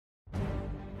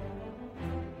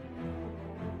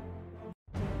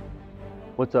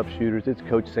What's up, shooters? It's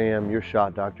Coach Sam, your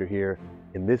shot doctor here.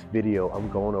 In this video, I'm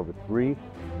going over 3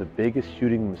 of the biggest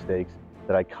shooting mistakes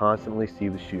that I constantly see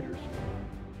with shooters.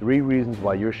 3 reasons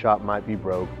why your shot might be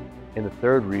broke, and the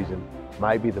 3rd reason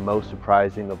might be the most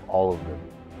surprising of all of them.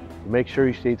 So make sure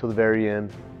you stay till the very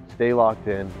end, stay locked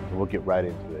in, and we'll get right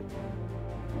into it.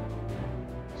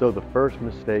 So the first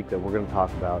mistake that we're going to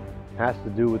talk about has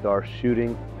to do with our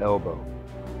shooting elbow.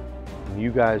 When you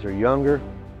guys are younger,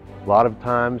 a lot of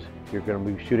times you're going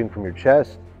to be shooting from your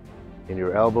chest and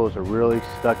your elbows are really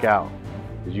stuck out.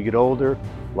 As you get older,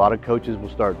 a lot of coaches will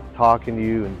start talking to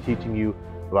you and teaching you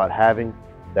about having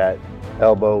that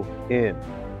elbow in.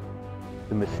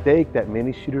 The mistake that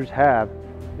many shooters have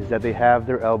is that they have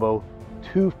their elbow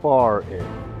too far in.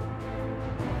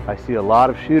 I see a lot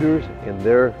of shooters and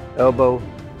their elbow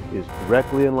is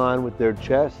directly in line with their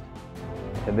chest,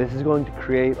 and this is going to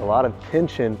create a lot of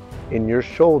tension in your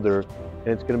shoulder,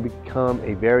 and it's going to become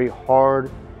a very hard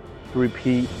to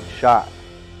repeat shot.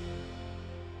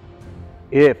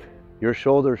 If your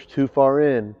shoulder is too far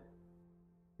in,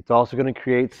 it's also going to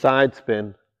create side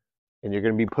spin, and you're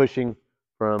going to be pushing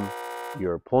from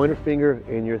your pointer finger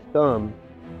and your thumb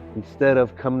instead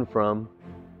of coming from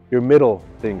your middle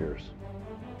fingers.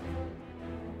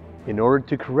 In order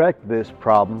to correct this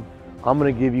problem, I'm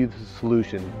going to give you the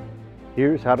solution.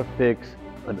 Here's how to fix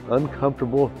an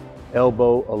uncomfortable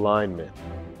elbow alignment.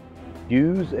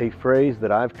 Use a phrase that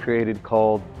I've created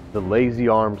called the lazy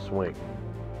arm swing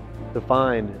to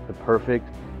find the perfect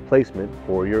placement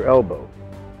for your elbow.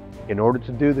 In order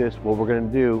to do this, what we're going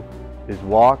to do is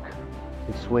walk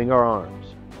and swing our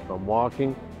arms. So I'm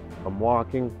walking,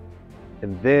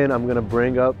 and then I'm going to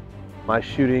bring up my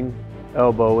shooting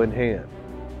elbow in hand.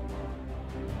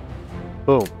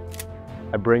 Boom,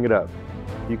 I bring it up.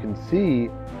 You can see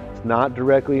it's not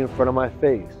directly in front of my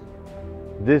face.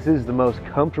 This is the most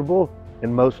comfortable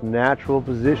and most natural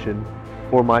position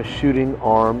for my shooting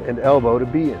arm and elbow to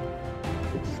be in.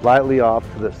 It's slightly off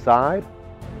to the side,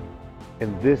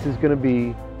 and this is going to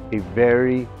be a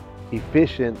very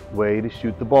efficient way to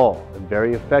shoot the ball, a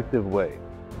very effective way.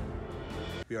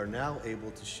 We are now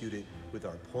able to shoot it with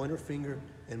our pointer finger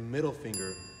and middle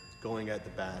finger going at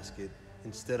the basket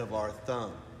instead of our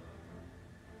thumb.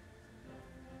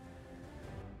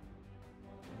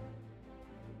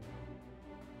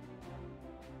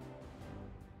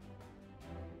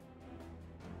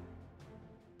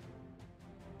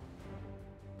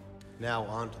 Now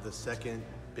on to the second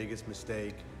biggest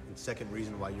mistake and second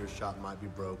reason why your shot might be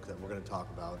broke that we're going to talk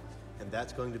about, and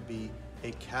that's going to be a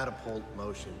catapult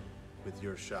motion with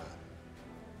your shot.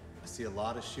 I see a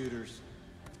lot of shooters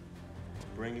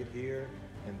bring it here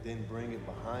and then bring it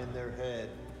behind their head,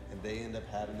 and they end up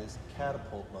having this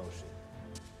catapult motion.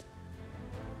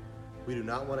 We do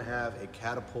not want to have a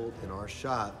catapult in our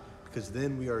shot, because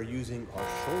then we are using our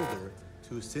shoulder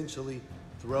to essentially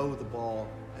throw the ball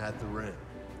at the rim.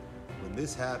 When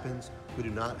this happens, we do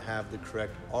not have the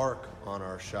correct arc on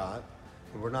our shot,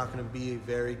 and we're not going to be a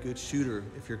very good shooter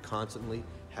if you're constantly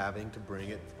having to bring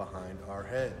it behind our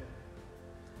head.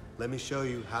 Let me show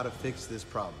you how to fix this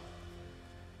problem.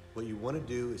 What you want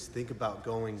to do is think about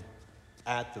going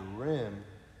at the rim,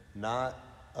 not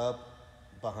up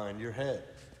behind your head.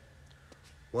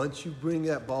 Once you bring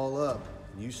that ball up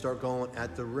and you start going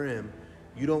at the rim,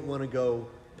 you don't want to go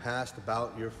past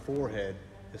about your forehead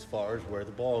as far as where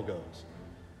the ball goes.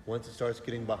 Once it starts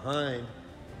getting behind,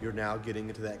 you're now getting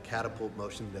into that catapult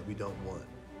motion that we don't want.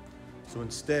 So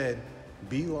instead,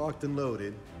 be locked and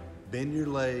loaded, bend your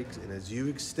legs, and as you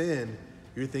extend,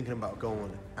 you're thinking about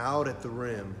going out at the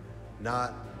rim,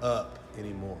 not up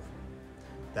anymore.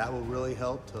 That will really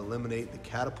help to eliminate the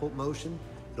catapult motion.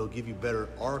 It'll give you better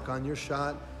arc on your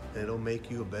shot, and it'll make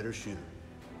you a better shooter.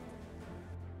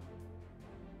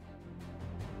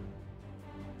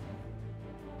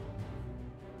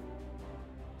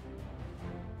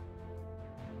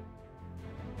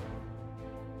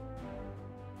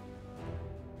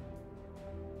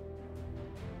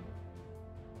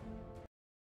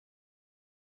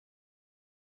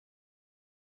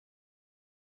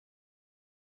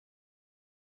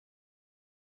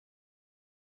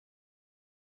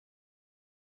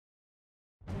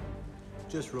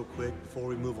 Just real quick, before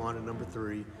we move on to number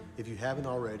 3, if you haven't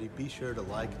already, be sure to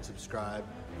like and subscribe.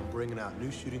 I'm bringing out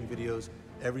new shooting videos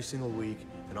every single week,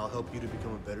 and I'll help you to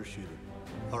become a better shooter.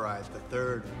 All right, the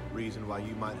 3rd reason why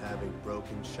you might have a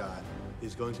broken shot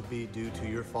is going to be due to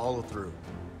your follow-through.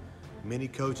 Many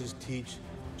coaches teach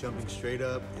jumping straight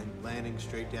up and landing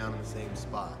straight down in the same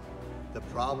spot. The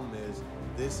problem is,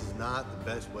 this is not the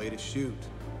best way to shoot.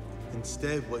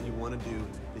 Instead, what you want to do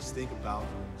is think about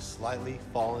slightly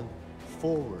falling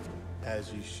forward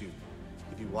as you shoot.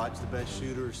 If you watch the best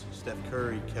shooters, Steph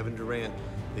Curry, Kevin Durant,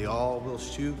 they all will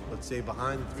shoot, let's say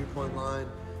behind the three-point line,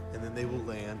 and then they will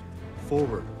land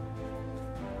forward.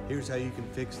 Here's how you can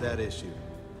fix that issue.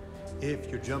 If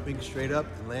you're jumping straight up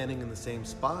and landing in the same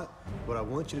spot, what I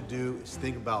want you to do is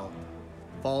think about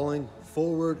falling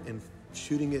forward and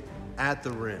shooting it at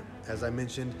the rim, as I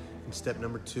mentioned in step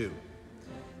number 2.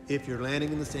 If you're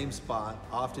landing in the same spot,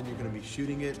 often you're going to be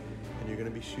shooting it and you're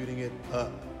going to be shooting it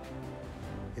up.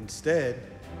 Instead,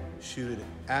 shoot it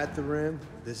at the rim.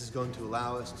 This is going to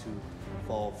allow us to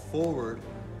fall forward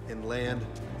and land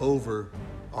over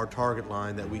our target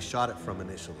line that we shot it from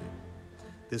initially.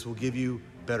 This will give you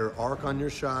better arc on your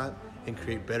shot and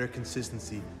create better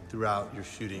consistency throughout your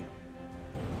shooting.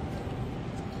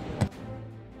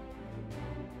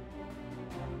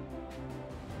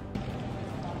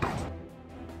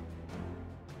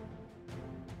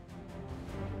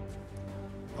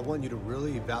 I want you to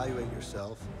really evaluate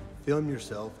yourself, film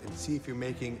yourself, and see if you're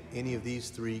making any of these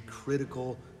 3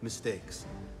 critical mistakes.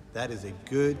 That is a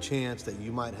good chance that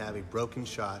you might have a broken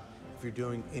shot if you're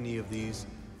doing any of these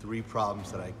 3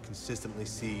 problems that I consistently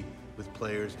see with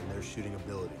players and their shooting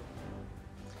ability.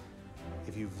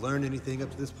 If you've learned anything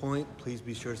up to this point, please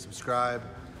be sure to subscribe.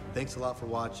 Thanks a lot for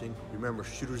watching. Remember,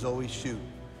 shooters always shoot,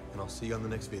 and I'll see you on the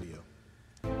next video.